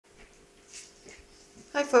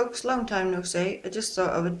Hi folks, long time no see. I just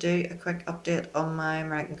thought I would do a quick update on my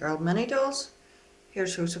American Girl mini dolls.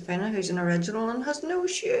 Here's Josephina, who's an original and has no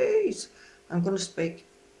shoes. I'm going to speak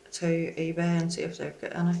to eBay and see if they've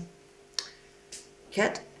got any.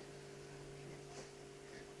 Kit,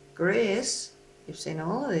 Grace, you've seen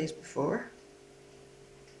all of these before.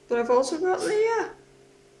 But I've also got Leah.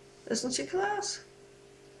 Isn't she class?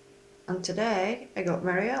 And today I got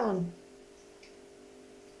Mary Ellen.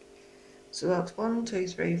 So that's 1, 2,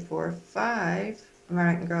 3, 4, 5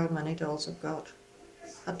 American Girl mini dolls I've got.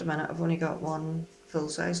 At the minute I've only got one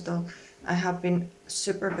full-size doll. I have been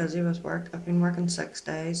super busy with work. I've been working 6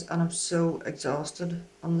 days and I'm so exhausted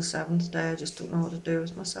on the 7th day. I just don't know what to do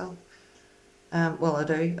with myself. Well, I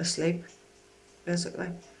do. I sleep,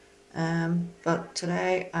 basically. But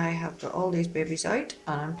today I have got all these babies out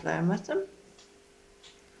and I'm playing with them.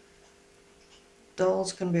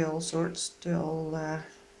 Dolls can be all sorts to all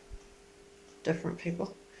different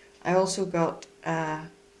people. I also got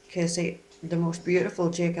Casey, the most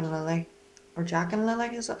beautiful Jake and Lily, or Jack and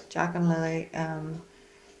Lily, is it? Jack and Lily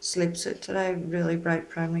sleep suit today, really bright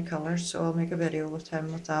primary colours, so I'll make a video with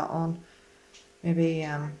him with that on. Maybe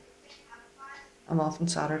I'm off on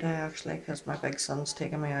Saturday actually because my big son's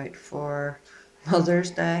taking me out for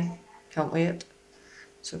Mother's Day. Can't wait.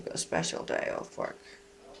 So I've got a special day off work.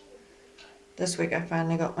 This week I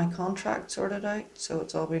finally got my contract sorted out, so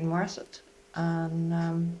it's all been worth it. And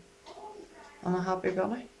I'm a happy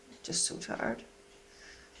bunny, just so tired.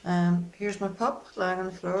 Here's my pup lying on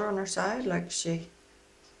the floor on her side like she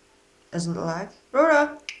isn't alive.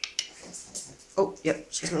 Rora! Oh, yep,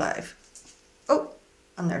 she's alive. Oh,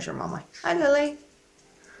 and there's your mummy. Hi Lily.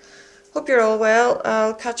 Hope you're all well.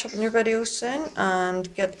 I'll catch up on your videos soon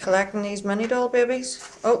and get collecting these mini doll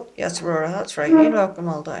babies. Oh, yes, Aurora, that's right. You lock them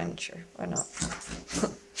all down, sure. Why not?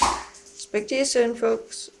 Speak to you soon,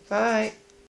 folks. Bye.